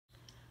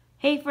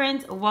Hey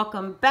friends,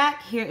 welcome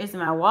back. Here is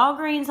my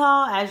Walgreens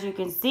haul. As you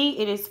can see,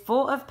 it is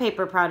full of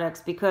paper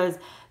products because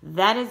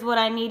that is what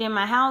I need in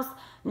my house.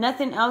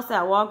 Nothing else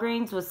at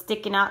Walgreens was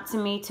sticking out to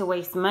me to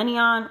waste money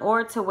on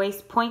or to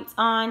waste points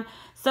on.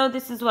 So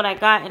this is what I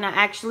got, and I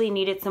actually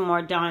needed some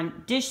more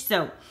Dawn dish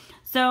soap.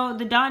 So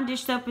the Dawn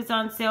dish soap is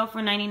on sale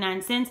for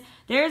 99 cents.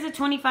 There is a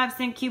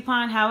 25-cent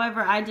coupon.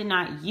 However, I did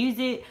not use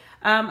it.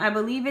 I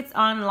believe it's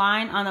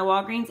online on the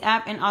Walgreens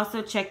app, and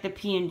also check the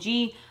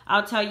P&G.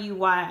 I'll tell you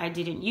why I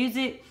didn't use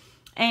it.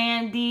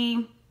 And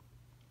the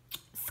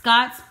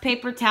Scott's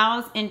paper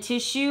towels and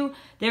tissue,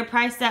 they're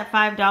priced at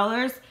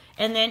 $5.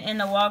 And then in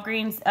the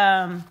Walgreens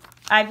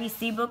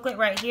IBC booklet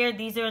right here,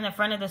 these are in the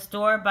front of the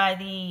store by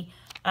the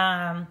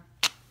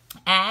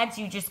ads.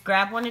 You just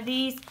grab one of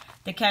these.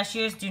 The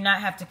cashiers do not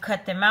have to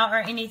cut them out or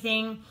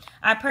anything.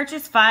 I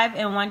purchased 5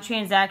 in one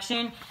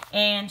transaction,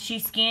 and she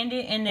scanned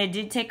it, and they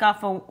did take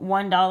off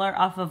 $1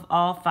 off of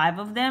all 5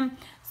 of them.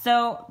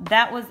 So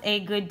that was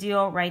a good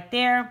deal right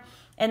there.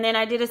 And then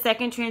I did a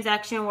second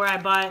transaction where I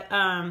bought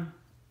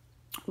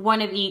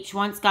one of each,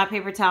 one Scott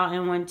paper towel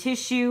and one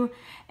tissue.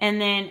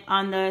 And then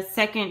on the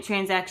second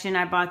transaction,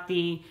 I bought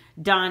the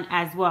Dawn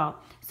as well.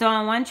 So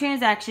on one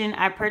transaction,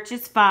 I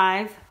purchased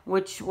 5,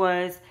 which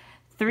was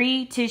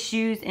 3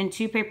 tissues and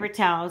 2 paper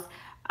towels.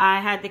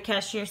 I had the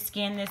cashier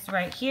scan this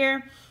right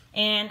here,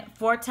 and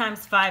 4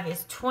 times 5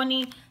 is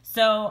 20.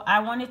 So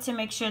I wanted to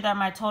make sure that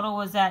my total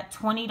was at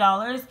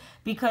 $20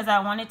 because I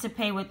wanted to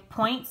pay with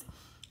points.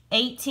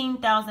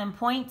 18,000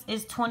 points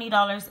is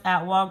 $20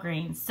 at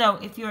Walgreens. So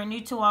if you're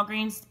new to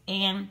Walgreens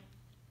and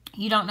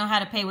you don't know how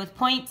to pay with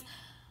points,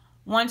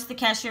 once the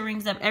cashier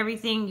rings up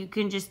everything, you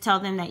can just tell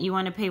them that you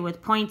want to pay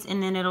with points,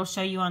 and then it'll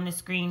show you on the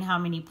screen how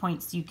many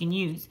points you can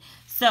use.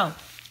 So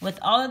with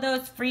all of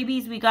those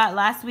freebies we got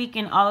last week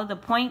and all of the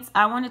points,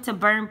 I wanted to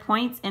burn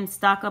points and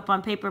stock up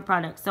on paper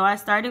products. So I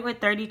started with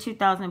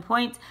 32,000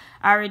 points.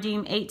 I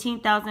redeemed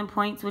 18,000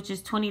 points, which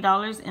is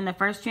 $20 in the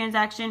first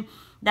transaction.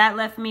 That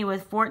left me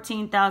with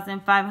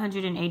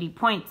 14,580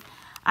 points.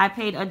 I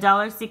paid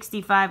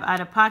 $1.65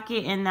 out of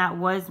pocket, and that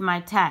was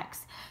my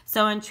tax.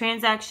 So in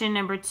transaction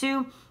number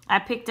 2, I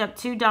picked up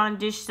 2 Dawn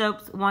dish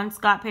soaps, 1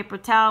 Scott paper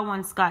towel,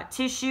 1 Scott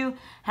tissue.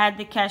 Had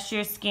the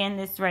cashier scan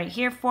this right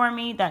here for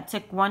me. That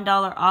took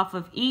 $1 off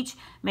of each,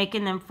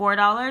 making them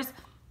 $4.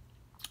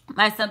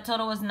 My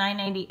subtotal was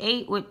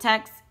 $9.98 with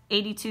tax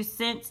 82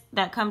 cents.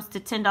 That comes to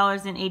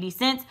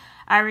 $10.80.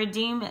 I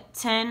redeemed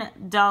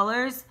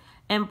 $10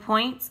 in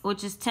points,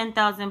 which is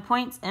 10,000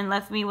 points, and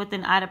left me with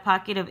an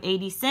out-of-pocket of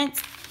 80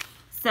 cents.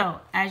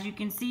 So as you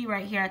can see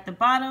right here at the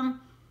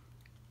bottom,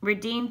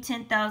 redeemed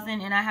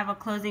 10,000, and I have a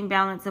closing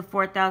balance of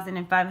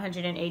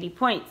 4,580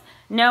 points.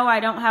 No, I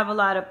don't have a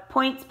lot of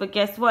points, but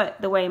guess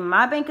what? The way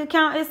my bank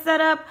account is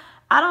set up,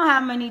 I don't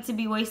have money to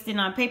be wasting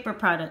on paper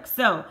products.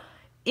 So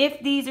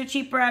if these are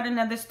cheaper at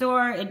another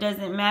store, it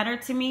doesn't matter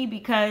to me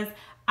because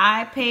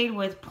I paid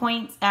with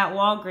points at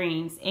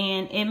Walgreens,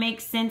 and it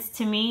makes sense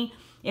to me.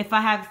 If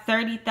I have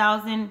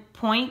 30,000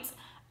 points,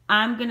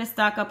 I'm going to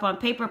stock up on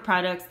paper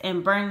products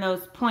and burn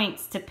those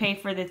points to pay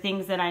for the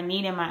things that I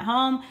need in my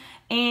home.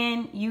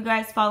 And you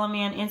guys follow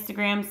me on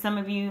Instagram. Some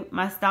of you,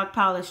 my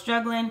stockpile is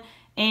struggling,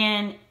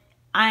 and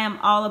I am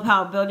all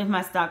about building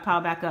my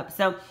stockpile back up.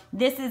 So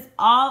this is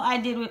all I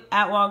did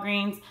at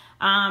Walgreens.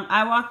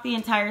 I walked the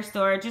entire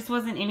store. It just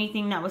wasn't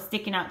anything that was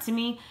sticking out to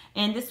me,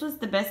 and this was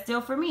the best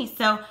deal for me.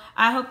 So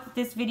I hope that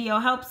this video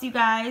helps you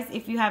guys.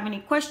 If you have any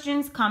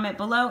questions, comment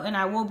below, and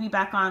I will be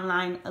back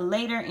online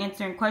later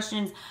answering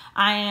questions.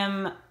 I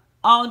am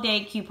all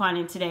day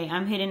couponing today.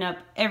 I'm hitting up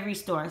every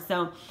store.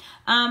 So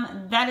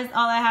that is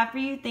all I have for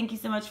you. Thank you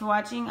so much for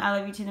watching. I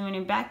love you to the moon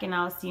and back, and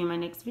I'll see you in my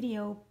next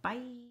video.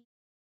 Bye.